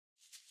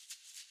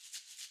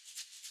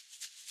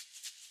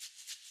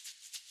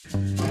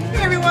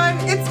Hey everyone,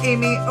 it's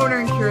Amy, owner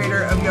and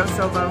curator of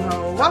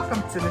YosoBoho.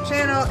 Welcome to the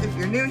channel if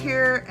you're new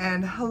here,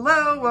 and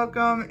hello,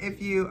 welcome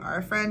if you are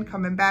a friend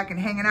coming back and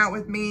hanging out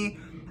with me.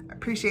 I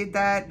appreciate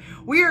that.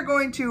 We are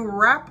going to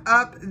wrap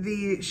up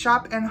the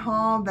shop and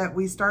haul that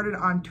we started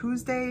on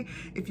Tuesday.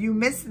 If you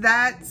missed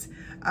that,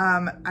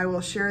 I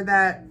will share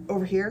that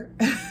over here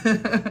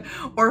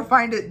or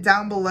find it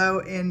down below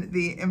in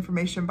the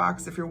information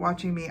box if you're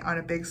watching me on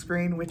a big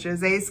screen, which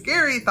is a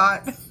scary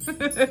thought.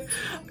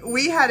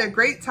 We had a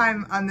great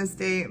time on this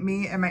day.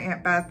 Me and my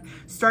Aunt Beth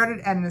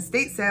started at an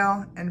estate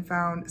sale and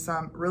found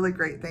some really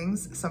great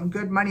things, some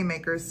good money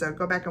makers, so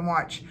go back and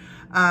watch.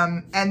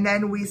 And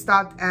then we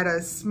stopped at a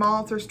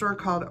small thrift store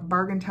called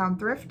Bargaintown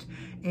Thrift,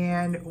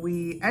 and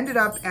we ended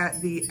up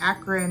at the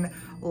Akron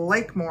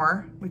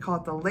Lakemore, we call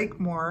it the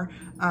Lakemore,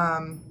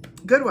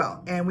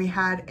 Goodwill, and we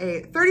had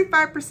a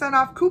 35%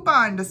 off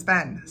coupon to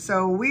spend.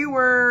 So we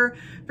were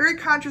very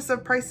conscious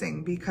of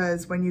pricing,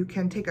 because when you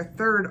can take a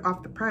third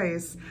off the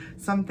price,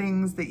 some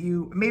things that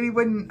you maybe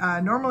wouldn't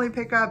normally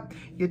pick up,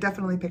 you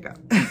definitely pick up.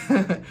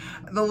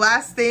 The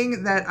last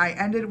thing that I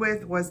ended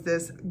with was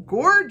this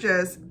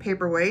gorgeous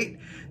paperweight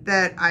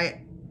that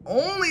I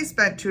only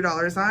spent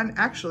 $2 on.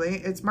 Actually,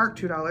 it's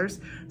marked $2,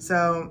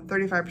 so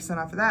 35%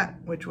 off of that,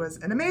 which was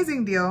an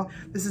amazing deal.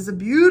 This is a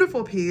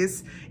beautiful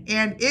piece,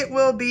 and it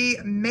will be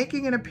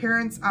making an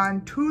appearance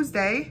on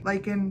Tuesday,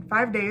 like in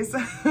 5 days,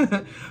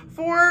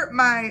 for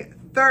my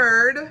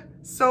third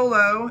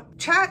solo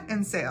chat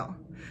and sale.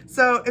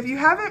 So if you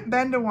haven't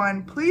been to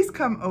one, please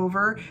come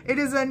over. It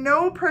is a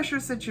no pressure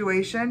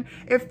situation.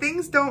 If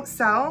things don't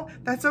sell,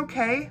 that's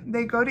okay.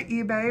 They go to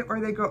eBay or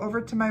they go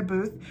over to my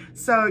booth.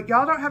 So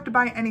y'all don't have to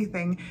buy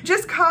anything.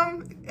 Just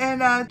come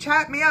and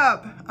chat me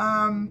up.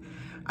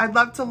 I'd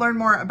love to learn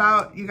more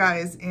about you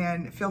guys,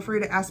 and feel free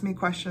to ask me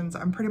questions.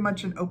 I'm pretty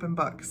much an open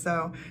book.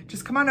 So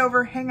just come on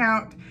over, hang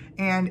out,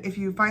 and if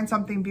you find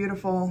something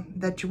beautiful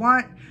that you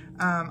want,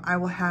 I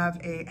will have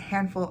a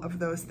handful of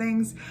those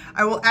things.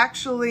 I will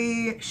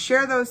actually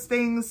share those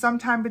things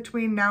sometime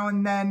between now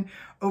and then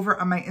over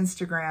on my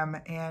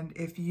Instagram. And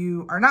if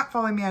you are not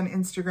following me on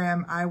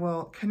Instagram, I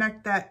will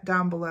connect that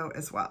down below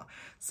as well.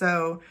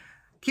 So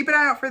keep an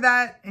eye out for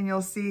that, and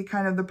you'll see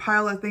kind of the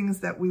pile of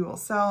things that we will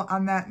sell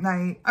on that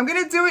night. I'm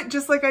gonna do it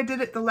just like I did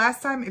it the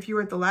last time. If you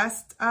were at the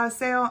last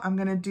sale, I'm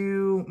gonna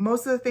do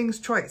most of the things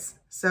choice.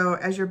 So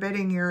as you're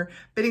bidding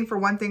for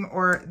one thing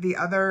or the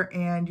other,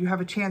 and you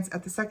have a chance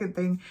at the second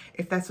thing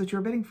if that's what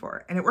you're bidding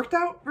for. And it worked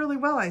out really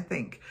well, I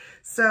think.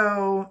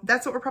 So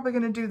that's what we're probably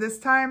gonna do this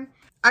time.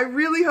 I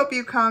really hope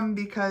you come,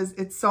 because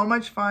it's so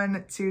much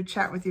fun to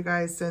chat with you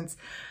guys, since,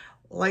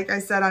 like I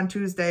said on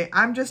Tuesday,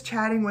 I'm just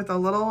chatting with a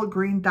little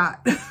green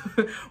dot,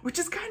 which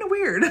is kind of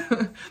weird,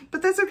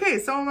 but that's okay,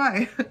 so am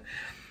I.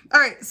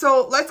 All right,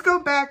 so let's go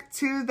back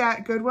to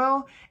that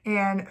Goodwill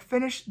and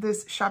finish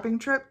this shopping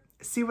trip,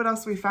 see what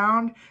else we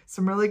found,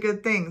 some really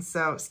good things,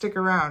 so stick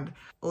around.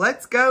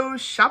 Let's go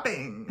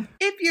shopping.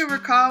 If you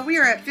recall, we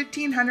are at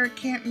 1500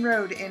 Canton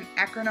Road in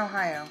Akron,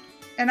 Ohio,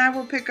 and I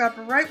will pick up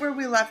right where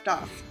we left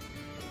off.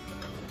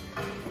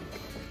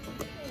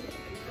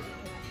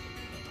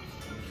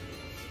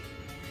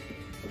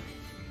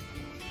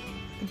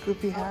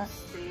 Goofy hat.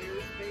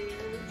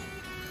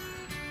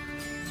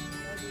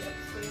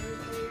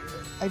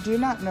 I do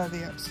not know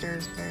the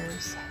upstairs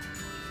bears.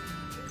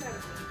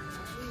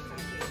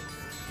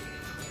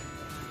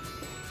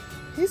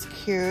 He's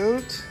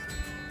cute.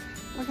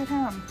 Look at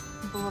him.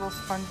 The little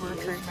sponge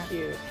treatment.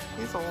 Cute.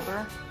 He's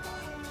older.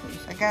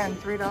 Again,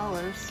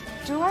 $3.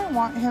 Do I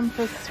want him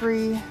for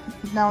 $3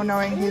 now,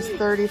 knowing he's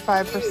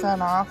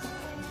 35% off?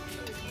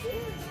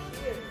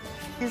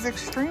 He's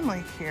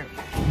extremely cute.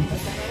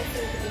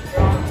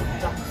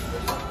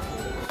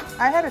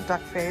 I had a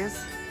duck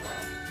phase.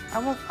 I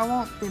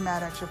won't be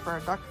mad at you for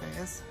a duck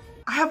phase.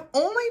 I have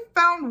only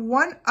found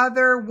one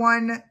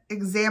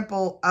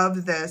example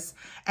of this,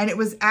 and it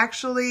was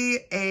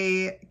actually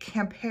a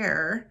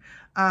Camper,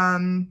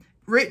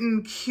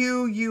 written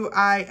Q-U-I-M-P-E-R,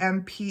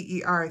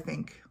 I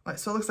think.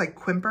 So it looks like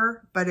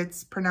Quimper, but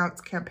it's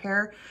pronounced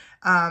Camper.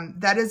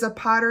 That is a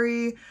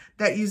pottery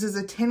that uses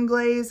a tin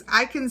glaze.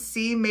 I can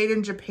see made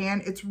in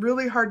Japan. It's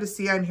really hard to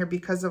see on here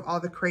because of all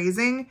the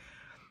crazing,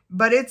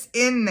 but it's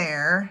in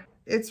there.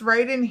 It's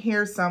right in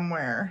here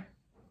somewhere.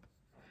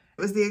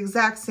 It was the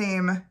exact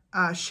same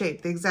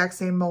shape, the exact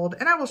same mold,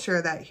 and I will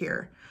share that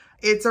here.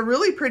 It's a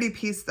really pretty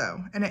piece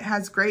though, and it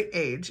has great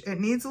age. It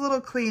needs a little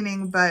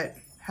cleaning, but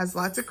has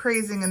lots of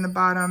crazing in the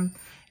bottom,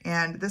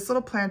 and this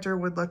little planter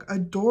would look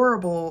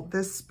adorable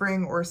this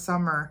spring or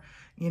summer,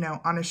 you know,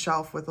 on a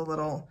shelf with a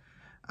little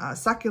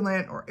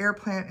succulent or air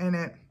plant in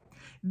it.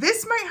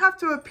 This might have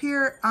to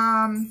appear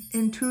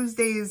in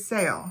Tuesday's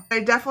sale.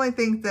 I definitely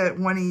think that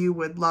one of you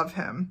would love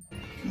him.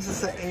 This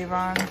is an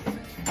Avon.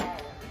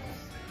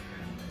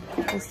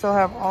 We still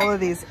have all of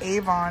these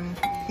Avon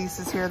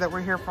pieces here that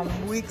were here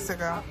from weeks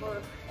ago.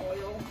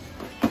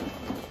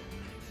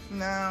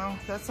 No,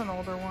 that's an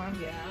older one.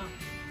 Yeah.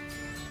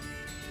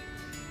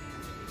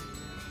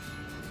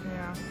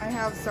 Yeah, I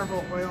have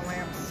several oil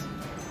lamps.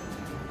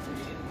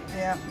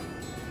 Yeah.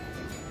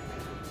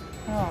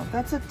 Oh,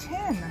 that's a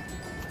tin.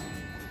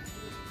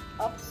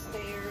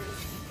 Upstairs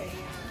fan.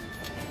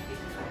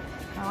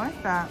 I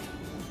like that.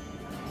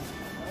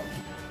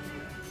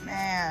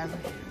 Man.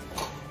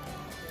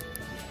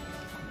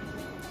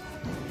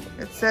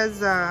 It says,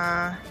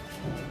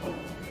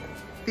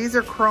 these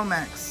are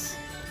Chromex.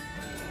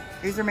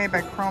 These are made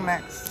by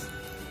Chromex.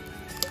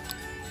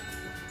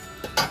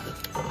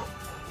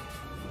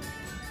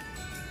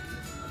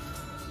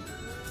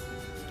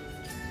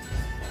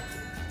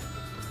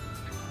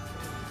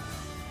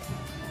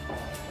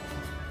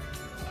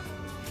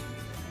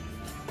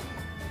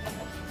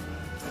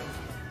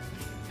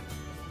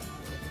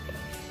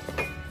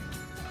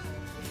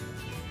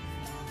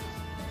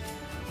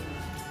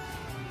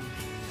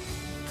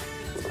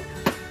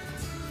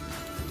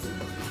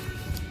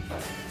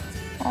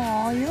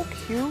 Aw, you're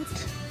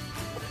cute.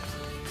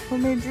 Who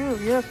made you?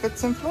 You're a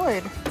Fitz and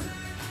Floyd.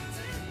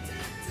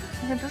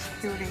 Look at this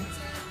cutie.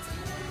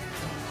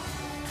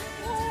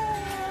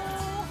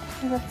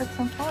 You're a Fitz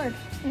and Floyd.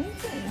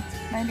 Easy.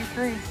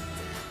 93.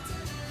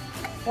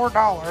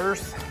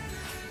 $4.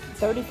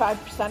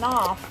 35%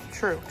 off.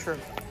 True, true.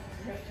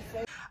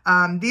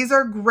 These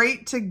are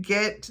great to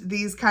get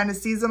these kind of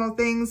seasonal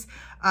things.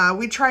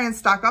 We try and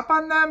stock up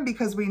on them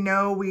because we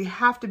know we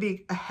have to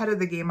be ahead of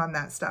the game on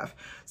that stuff.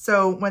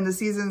 So when the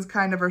seasons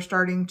kind of are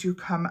starting to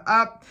come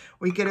up,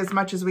 we get as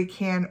much as we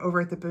can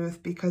over at the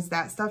booth because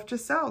that stuff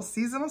just sells.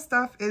 Seasonal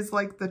stuff is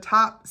like the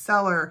top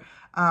seller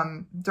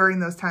during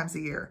those times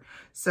of year.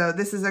 So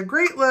this is a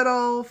great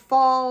little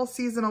fall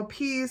seasonal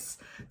piece.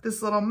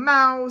 This little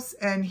mouse,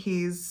 and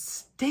he's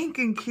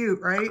stinking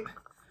cute, right?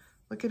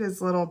 Look at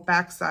his little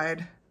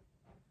backside.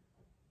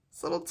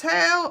 His little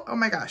tail. Oh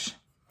my gosh.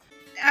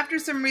 After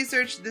some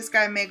research, this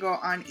guy may go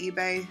on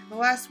eBay. The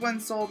last one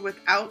sold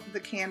without the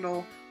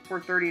candle for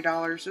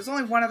 $30. There's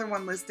only one other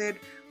one listed,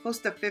 close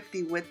to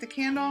 $50 with the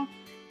candle.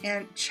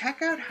 And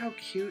check out how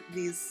cute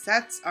these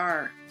sets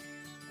are.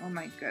 Oh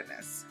my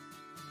goodness.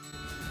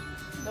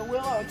 The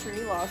willow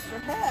tree lost her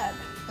head.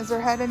 Is her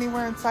head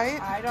anywhere in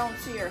sight? I don't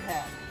see her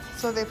head.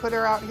 So they put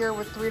her out here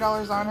with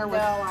 $3 on her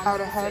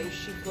without a head? No,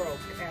 she broke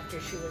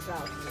after she was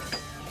out here.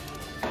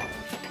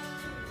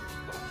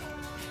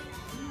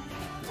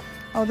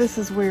 Oh, this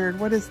is weird.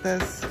 What is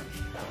this?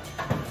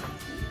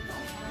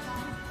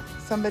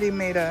 Somebody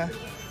made a...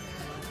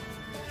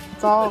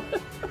 It's all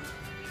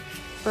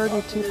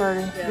birdie tea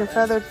party. Yeah. Your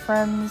feathered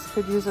friends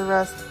could use a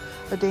rest.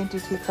 A dainty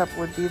teacup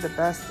would be the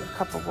best. A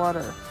cup of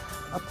water.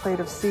 A plate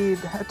of seed.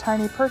 A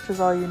tiny perch is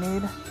all you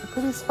need. A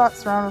pretty spot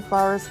surrounded with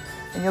flowers,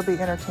 and you'll be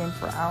entertained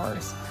for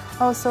hours.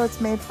 Oh, so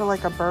it's made for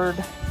like a bird.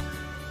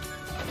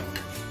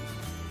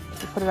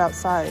 You put it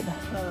outside.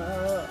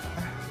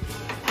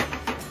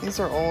 These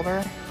are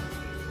older.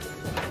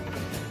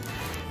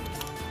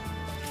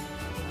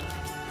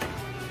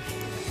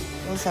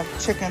 Those have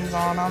chickens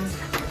on them.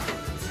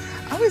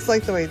 I always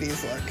like the way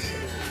these look.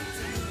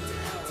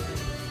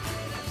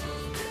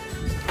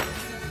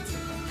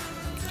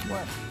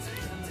 What?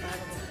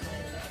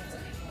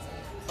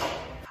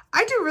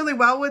 I do really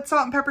well with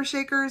salt and pepper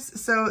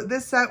shakers, so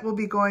this set will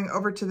be going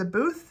over to the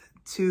booth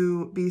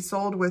to be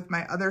sold with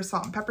my other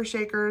salt and pepper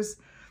shakers.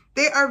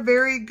 They are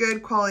very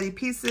good quality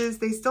pieces.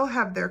 They still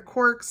have their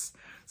corks,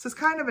 so it's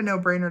kind of a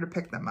no-brainer to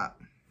pick them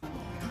up.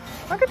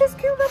 Look at this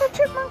cute little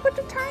chipmunk with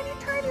the tiny,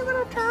 tiny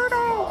little turtle.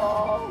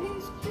 Oh,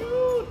 he's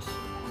cute.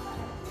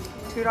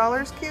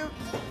 $2 cute?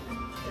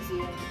 Is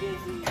he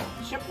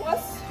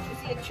chipless? Is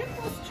he a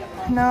chipless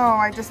chipmunk? No,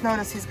 I just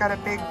noticed he's got a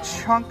big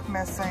chunk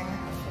missing.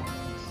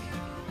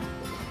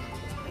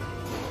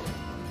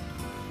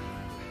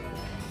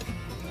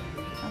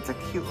 That's a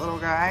cute little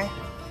guy.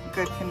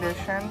 Good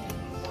condition.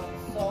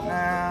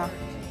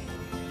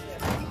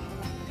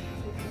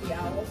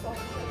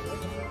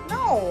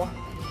 No.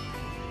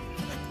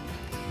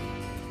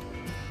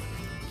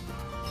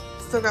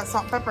 Still got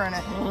salt and pepper in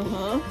it.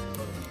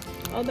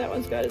 Oh, that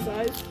one's got his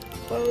eyes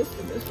closed,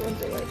 and this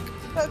one's like...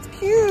 That's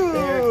cute.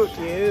 They're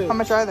cute. How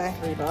much are they?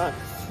 $3.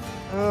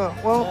 Oh,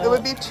 well, it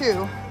would be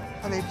 2.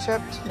 Are they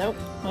chipped? Nope.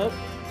 Nope.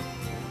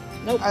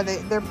 Nope. Are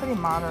they? They're pretty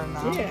modern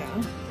though. Yeah,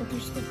 but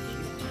they're still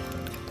cute.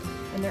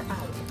 And they're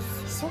owls.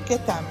 So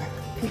get them.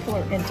 People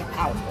are into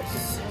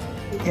owls.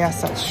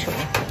 Yes, that's true.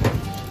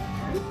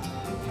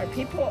 Are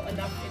people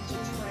enough into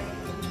trying?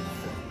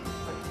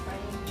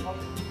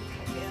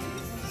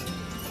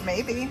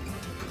 Maybe.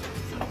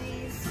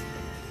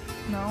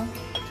 No.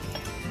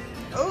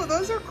 Oh,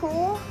 those are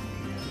cool.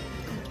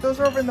 Those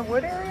are over in the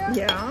wood area?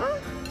 Yeah.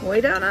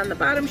 Way down on the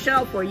bottom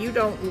shelf where you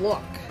don't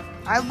look.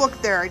 I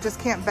look there. I just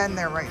can't bend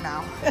there right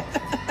now.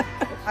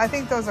 I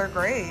think those are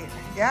great.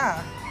 Yeah.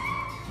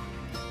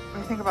 What do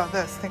you think about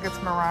this? Think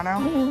it's Murano?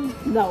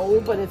 No,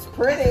 but it's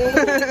pretty.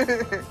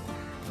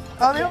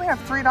 Oh, they only have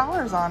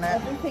 $3 on it.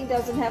 Everything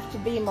doesn't have to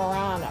be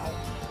Murano.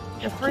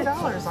 There's $3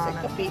 on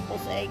Sick of it. people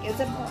saying, is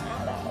it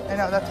Murano? I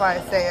know, that's why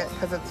I say it,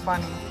 because it's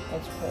funny.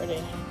 It's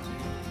pretty.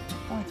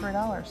 Only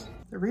 $3.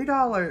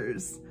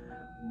 $3.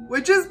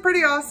 Which is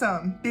pretty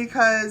awesome,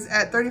 because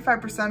at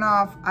 35%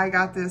 off, I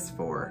got this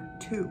for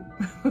 $2.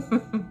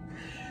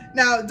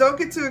 Now, don't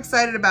get too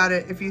excited about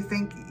it if you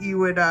think you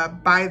would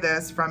buy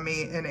this from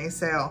me in a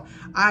sale.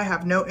 I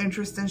have no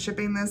interest in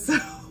shipping this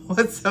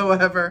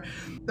whatsoever.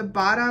 The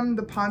bottom,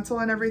 the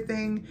pontil and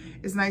everything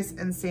is nice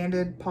and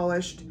sanded,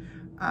 polished,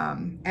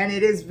 and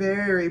it is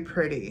very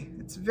pretty.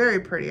 It's very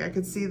pretty. I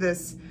could see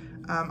this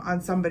on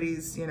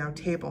somebody's, you know,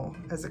 table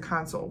as a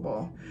console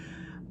bowl.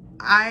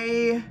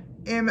 I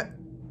am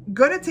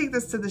gonna take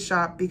this to the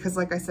shop because,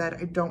 like I said,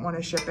 I don't want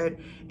to ship it,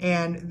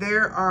 and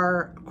there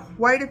are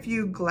quite a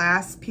few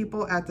glass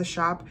people at the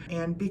shop,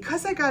 and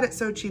because I got it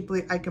so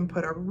cheaply, I can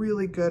put a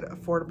really good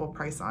affordable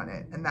price on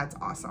it, and that's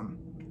awesome.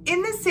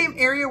 In this same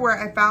area where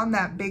I found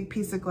that big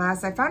piece of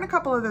glass, I found a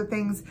couple other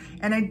things,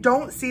 and I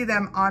don't see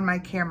them on my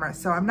camera,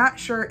 so I'm not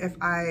sure if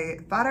I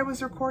thought I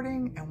was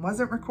recording and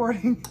wasn't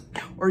recording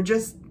or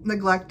just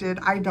neglected.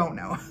 I don't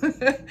know.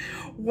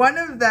 One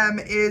of them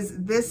is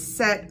this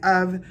set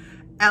of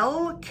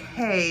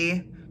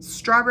LK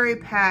Strawberry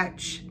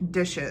Patch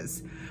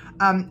dishes.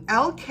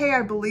 LK,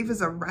 I believe,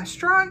 is a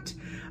restaurant.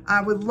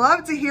 I would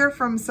love to hear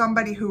from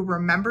somebody who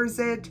remembers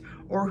it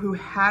or who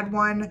had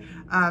one.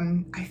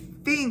 I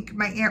think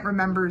my aunt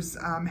remembers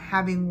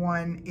having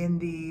one in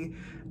the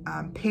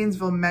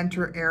Painesville,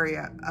 Mentor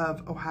area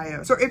of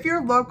Ohio. So if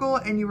you're local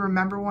and you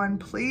remember one,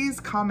 please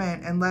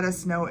comment and let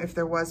us know if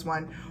there was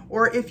one,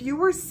 or if you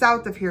were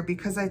south of here,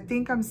 because I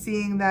think I'm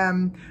seeing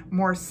them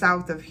more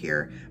south of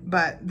here.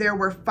 But there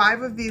were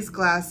 5 of these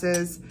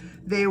glasses.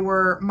 They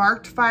were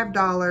marked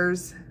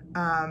 $5,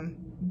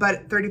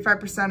 but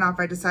 35% off.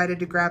 I decided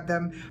to grab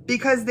them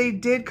because they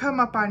did come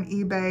up on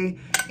eBay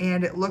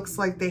and it looks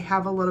like they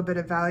have a little bit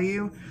of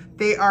value.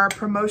 They are a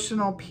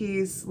promotional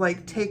piece,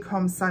 like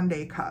take-home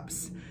sundae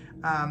cups.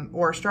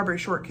 Or strawberry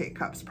shortcake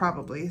cups,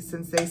 probably,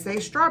 since they say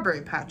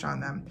strawberry patch on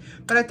them.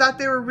 But I thought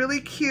they were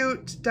really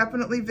cute,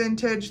 definitely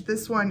vintage.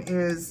 This one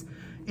is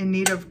in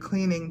need of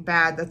cleaning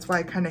bad. That's why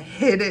I kind of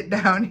hid it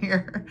down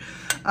here.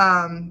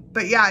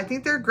 But yeah, I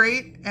think they're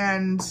great,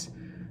 and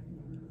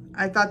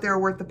I thought they were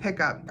worth the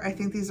pickup. I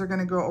think these are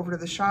gonna go over to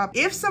the shop.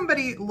 If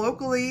somebody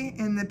locally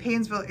in the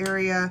Painesville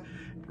area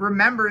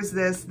remembers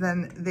this,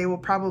 then they will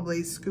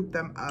probably scoop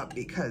them up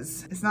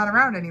because it's not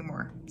around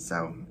anymore.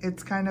 So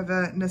it's kind of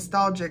a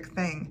nostalgic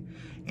thing,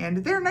 and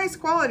they're nice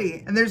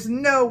quality, and there's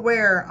no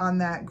wear on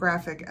that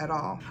graphic at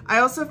all. I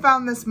also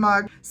found this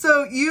mug.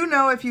 So you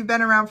know, if you've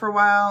been around for a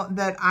while,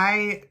 that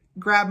I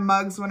grab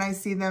mugs when I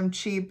see them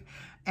cheap,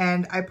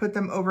 and I put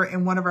them over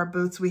in one of our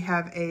booths. We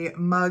have a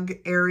mug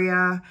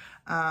area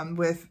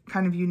with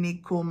kind of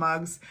unique, cool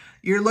mugs.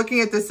 You're looking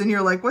at this and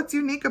you're like, what's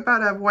unique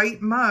about a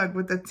white mug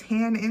with a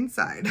tan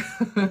inside?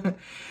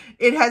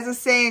 It has a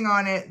saying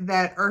on it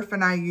that Earth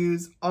and I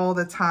use all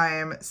the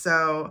time,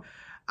 so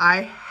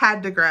I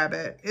had to grab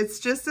it. It's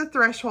just a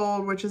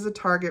Threshold, which is a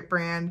Target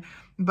brand,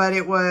 but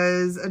it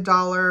was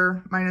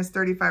 $1 minus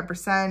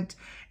 35%.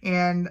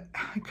 And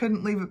I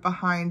couldn't leave it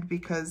behind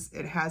because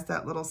it has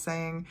that little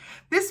saying.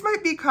 This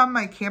might become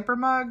my camper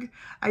mug.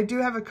 I do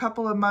have a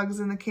couple of mugs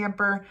in the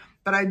camper,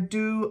 but I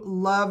do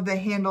love the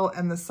handle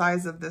and the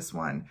size of this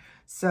one.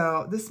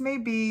 So this may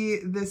be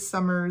this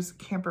summer's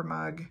camper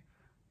mug.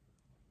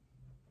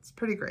 It's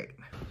pretty great.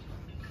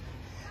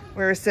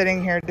 We were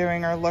sitting here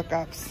doing our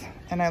lookups,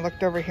 and I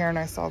looked over here and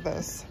I saw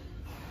this.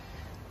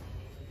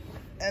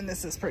 And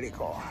this is pretty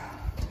cool.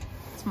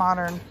 It's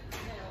modern,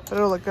 but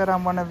it'll look good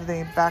on one of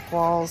the back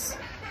walls,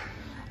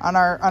 on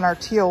our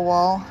teal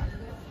wall,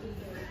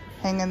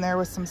 hanging there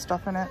with some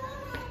stuff in it.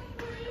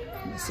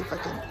 Let me see if I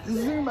can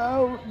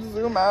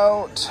zoom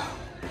out.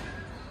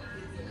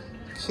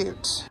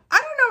 Cute. I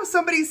don't know if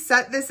somebody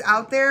set this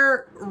out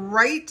there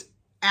right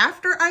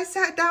after I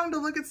sat down to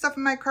look at stuff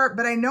in my cart,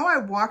 but I know I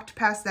walked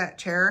past that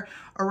chair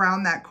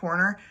around that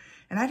corner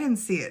and I didn't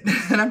see it.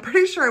 And I'm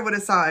pretty sure I would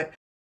have saw it.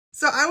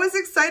 So I was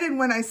excited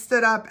when I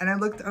stood up and I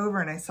looked over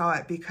and I saw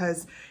it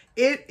because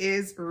it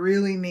is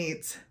really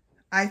neat.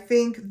 I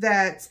think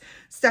that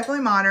it's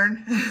definitely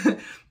modern,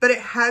 but it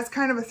has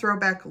kind of a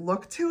throwback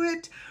look to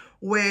it,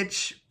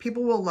 which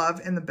people will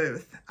love in the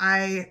booth.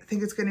 I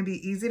think it's going to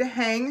be easy to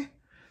hang,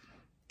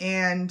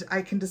 and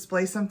I can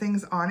display some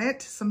things on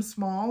it, some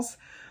smalls,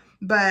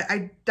 but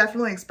I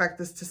definitely expect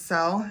this to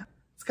sell.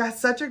 It's got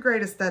such a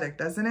great aesthetic,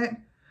 doesn't it?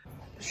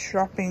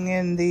 Shopping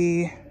in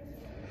the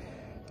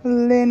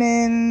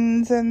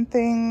linens and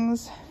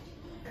things.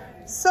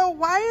 So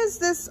why is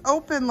this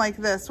open like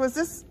this? Was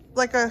this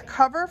like a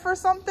cover for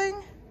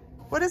something?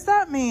 What does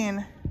that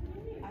mean?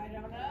 I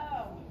don't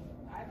know.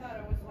 I thought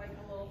it was like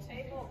a little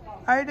table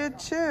cover. I did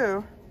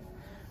too.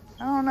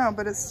 I don't know,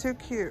 but it's too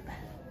cute.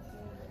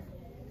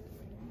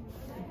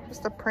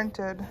 Just a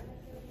printed.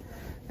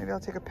 Maybe I'll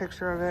take a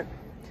picture of it.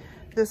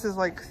 This is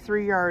like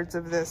 3 yards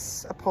of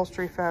this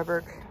upholstery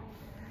fabric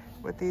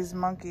with these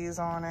monkeys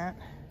on it.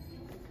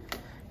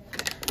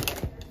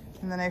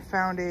 And then I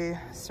found a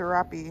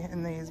serape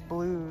in these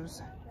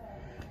blues.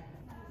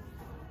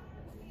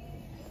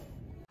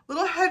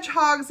 Little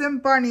hedgehogs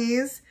and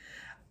bunnies.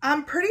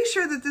 I'm pretty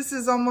sure that this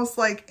is almost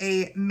like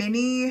a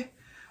mini,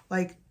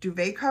 like,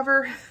 duvet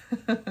cover.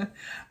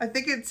 I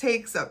think it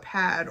takes a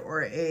pad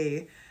or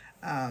a,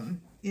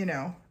 you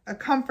know, a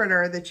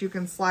comforter that you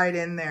can slide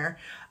in there.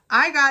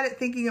 I got it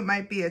thinking it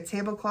might be a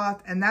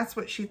tablecloth, and that's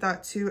what she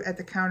thought too at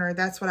the counter.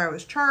 That's what I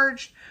was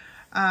charged.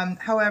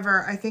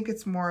 However, I think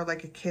it's more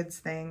like a kid's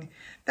thing.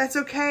 That's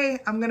okay.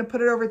 I'm going to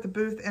put it over at the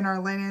booth in our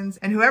linens,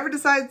 and whoever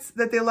decides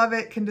that they love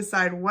it can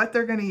decide what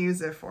they're going to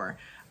use it for.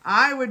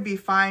 I would be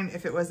fine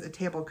if it was a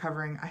table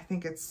covering. I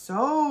think it's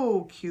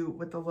so cute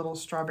with the little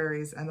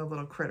strawberries and the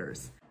little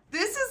critters.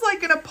 This is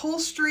like an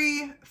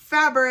upholstery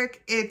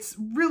fabric. It's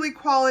really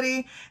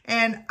quality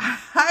and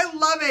I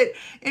love it.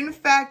 In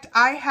fact,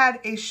 I had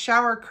a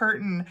shower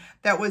curtain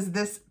that was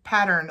this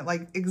pattern,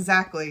 like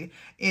exactly,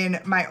 in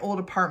my old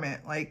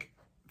apartment, like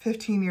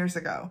 15 years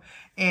ago.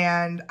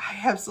 And I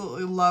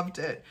absolutely loved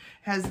it. It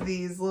has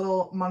these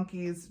little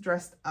monkeys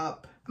dressed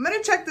up. I'm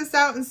gonna check this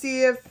out and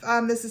see if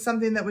this is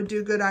something that would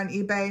do good on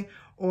eBay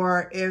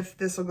or if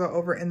this will go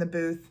over in the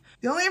booth.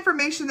 The only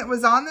information that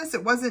was on this,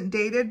 it wasn't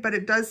dated, but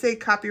it does say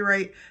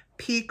copyright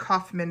P.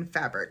 Kaufman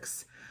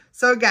Fabrics.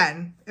 So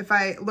again, if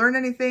I learn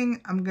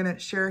anything, I'm gonna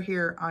share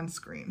here on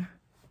screen.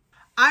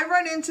 I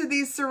run into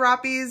these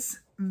serapes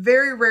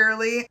very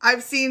rarely.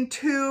 I've seen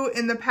two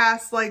in the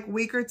past like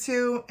week or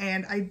two,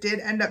 and I did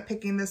end up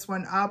picking this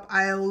one up.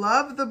 I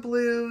love the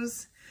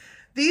blues.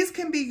 These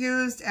can be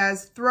used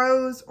as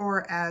throws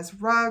or as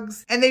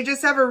rugs, and they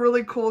just have a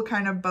really cool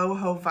kind of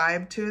boho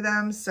vibe to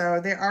them, so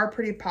they are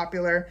pretty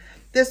popular.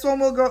 This one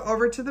will go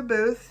over to the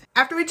booth.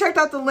 After we checked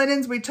out the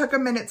linens, we took a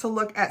minute to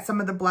look at some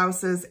of the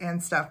blouses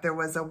and stuff. There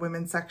was a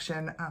women's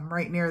section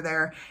right near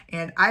there,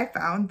 and I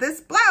found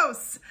this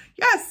blouse.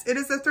 Yes, it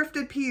is a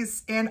thrifted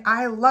piece, and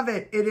I love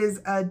it. It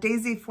is a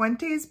Daisy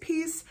Fuentes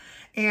piece,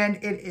 and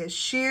it is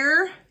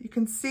sheer. You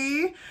can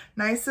see,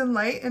 nice and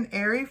light and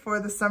airy for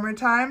the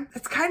summertime.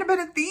 It's kind of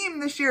been a theme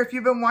this year. If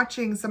you've been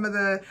watching some of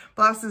the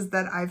blouses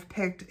that I've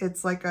picked,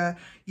 it's like a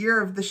year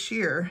of the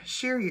sheer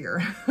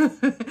year.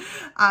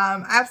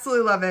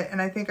 Absolutely love it.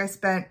 And I think I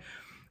spent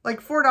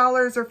like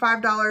 $4 or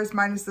 $5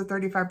 minus the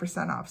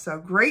 35% off. So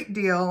great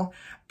deal,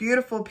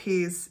 beautiful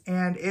piece.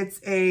 And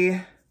it's a,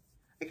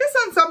 I guess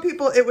on some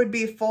people it would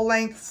be full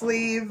length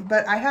sleeve,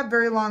 but I have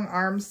very long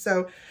arms.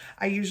 So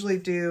I usually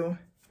do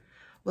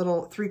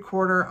little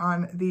 3/4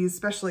 on these,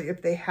 especially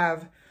if they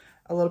have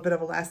a little bit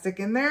of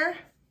elastic in there,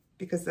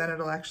 because then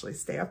it'll actually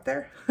stay up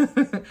there.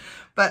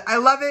 But I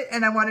love it,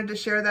 and I wanted to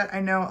share that. I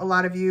know a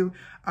lot of you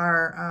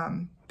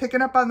are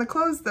picking up on the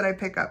clothes that I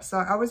pick up, so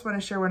I always want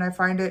to share when I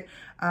find it.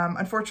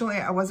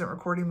 Unfortunately, I wasn't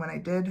recording when I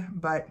did,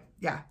 but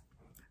yeah,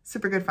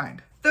 super good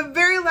find. The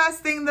very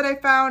last thing that I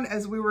found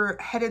as we were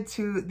headed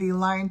to the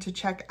line to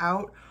check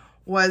out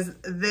was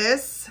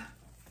this.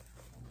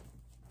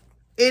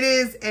 It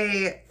is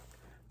a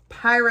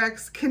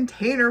Pyrex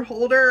container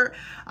holder.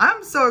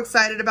 I'm so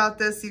excited about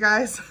this, you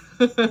guys.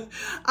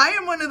 I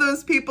am one of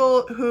those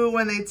people who,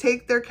 when they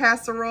take their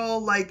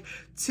casserole like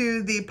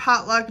to the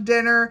potluck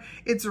dinner,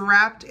 it's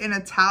wrapped in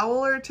a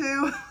towel or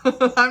two.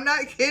 I'm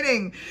not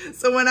kidding.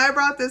 So when I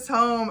brought this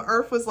home,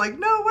 Irf was like,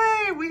 no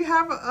way, we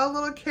have a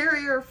little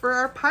carrier for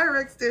our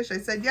Pyrex dish. I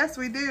said, yes,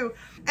 we do.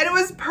 And it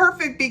was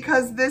perfect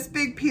because this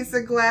big piece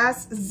of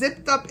glass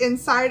zipped up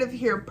inside of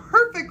here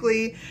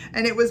perfectly,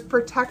 and it was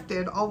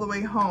protected all the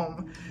way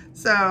home.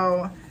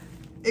 So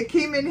it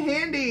came in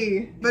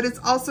handy, but it's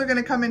also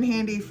gonna come in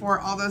handy for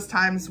all those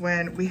times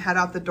when we head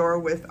out the door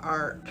with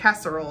our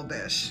casserole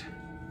dish.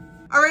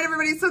 All right,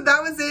 everybody, so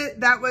that was it.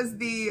 That was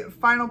the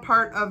final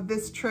part of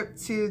this trip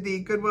to the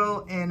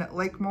Goodwill in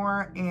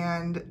Lakemore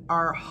and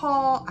our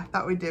haul. I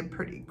thought we did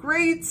pretty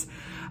great.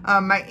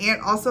 My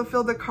aunt also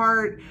filled the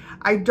cart.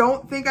 I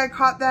don't think I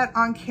caught that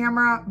on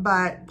camera,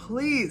 but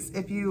please,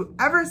 if you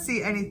ever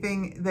see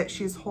anything that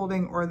she's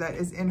holding or that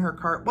is in her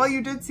cart, well,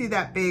 you did see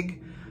that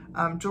big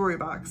jewelry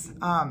box.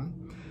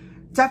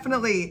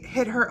 Definitely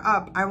hit her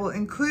up. I will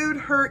include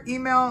her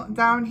email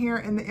down here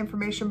in the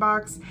information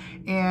box,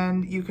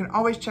 and you can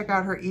always check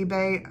out her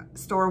eBay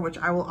store, which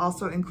I will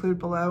also include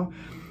below.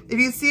 If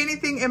you see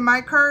anything in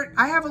my cart,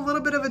 I have a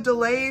little bit of a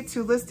delay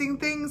to listing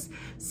things,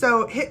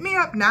 so hit me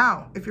up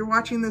now. If you're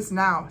watching this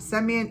now,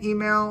 send me an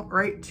email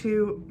right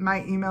to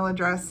my email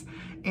address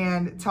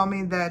and tell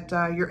me that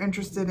you're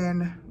interested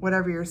in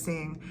whatever you're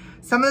seeing.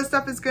 Some of the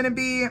stuff is gonna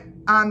be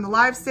on the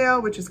live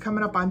sale, which is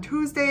coming up on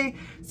Tuesday.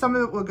 Some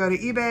of it will go to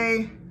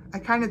eBay. I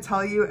kind of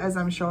tell you as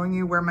I'm showing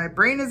you where my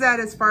brain is at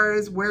as far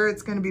as where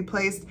it's gonna be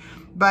placed,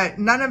 but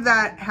none of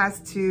that has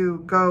to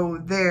go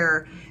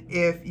there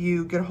if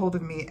you get a hold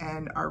of me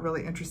and are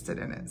really interested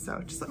in it.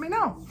 So just let me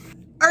know.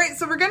 All right,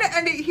 so we're gonna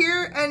end it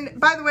here. And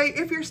by the way,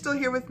 if you're still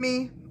here with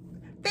me,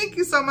 thank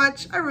you so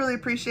much. I really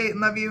appreciate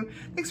and love you.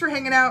 Thanks for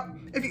hanging out.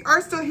 If you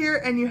are still here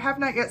and you have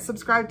not yet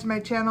subscribed to my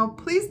channel,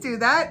 please do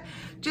that.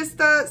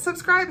 Just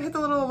subscribe, hit the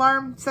little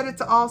alarm, set it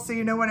to all so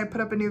you know when I put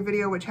up a new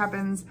video, which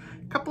happens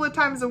a couple of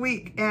times a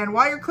week. And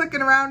while you're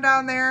clicking around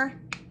down there,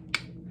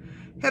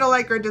 hit a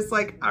like or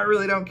dislike. I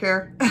really don't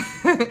care.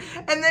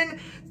 And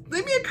then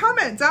leave me a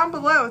comment down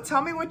below.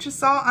 Tell me what you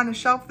saw on a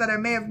shelf that I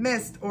may have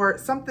missed, or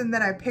something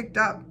that I picked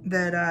up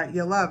that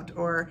you loved,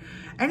 or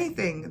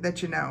anything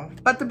that you know.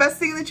 But the best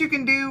thing that you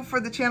can do for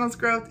the channel's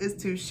growth is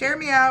to share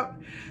me out.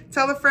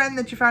 Tell a friend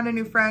that you found a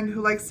new friend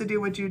who likes to do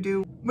what you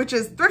do, which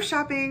is thrift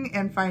shopping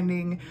and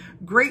finding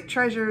great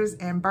treasures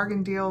and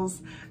bargain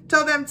deals.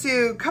 Tell them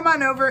to come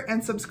on over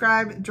and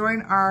subscribe,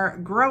 join our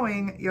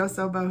growing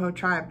YosoBoho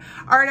tribe.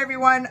 All right,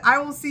 everyone, I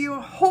will see you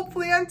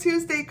hopefully on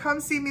Tuesday. Come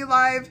see me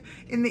live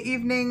in the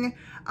evening.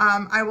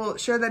 I will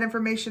share that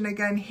information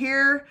again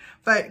here,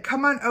 but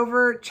come on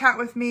over, chat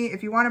with me.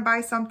 If you want to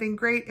buy something,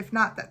 great. If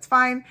not, that's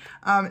fine.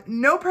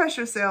 No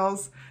pressure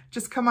sales.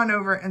 Just come on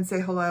over and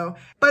say hello.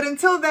 But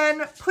until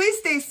then, please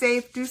stay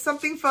safe. Do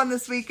something fun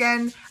this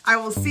weekend. I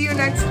will see you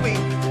next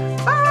week.